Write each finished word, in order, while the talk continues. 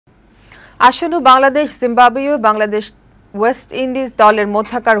আসন্ন Bangladesh Zimbabwe Bangladesh West Indies দলের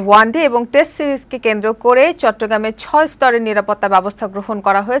মধ্যকার ওয়ানডে এবং টেস্ট সিরিজকে কেন্দ্র করে চট্টগ্রামে ৬ স্তরের নিরাপত্তা ব্যবস্থা গ্রহণ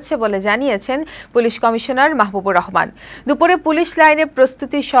করা হয়েছে বলে জানিয়েছেন পুলিশ কমিশনার মাহবুবুর রহমান। দুপুরে পুলিশ লাইনে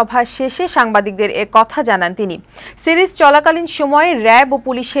প্রস্তুতি সভা শেষে সাংবাদিকদের এ কথা জানান তিনি। সিরিজ চলাকালীন সময়ে র্যাব ও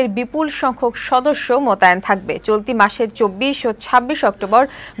পুলিশের বিপুল সংখ্যক সদস্য মোতায়েন থাকবে। চলতি মাসের ২৪ ও ২৬ অক্টোবর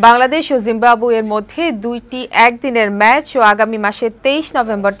বাংলাদেশ ও জিম্বাবুয়ের মধ্যে দুইটি একদিনের ম্যাচ ও আগামী মাসের ২৩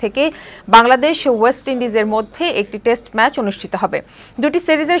 নভেম্বর থেকে বাংলাদেশ ও ওয়েস্ট ইন্ডিজের মধ্যে একটি টেস্ট ম্যাচ অনুষ্ঠিত হবে। দুটি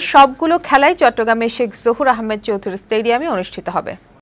সিরিজের সবগুলো খেলাই চট্টগ্রামের শেখ জহুর আহমেদ চৌধুরী স্টেডিয়ামে অনুষ্ঠিত হবে।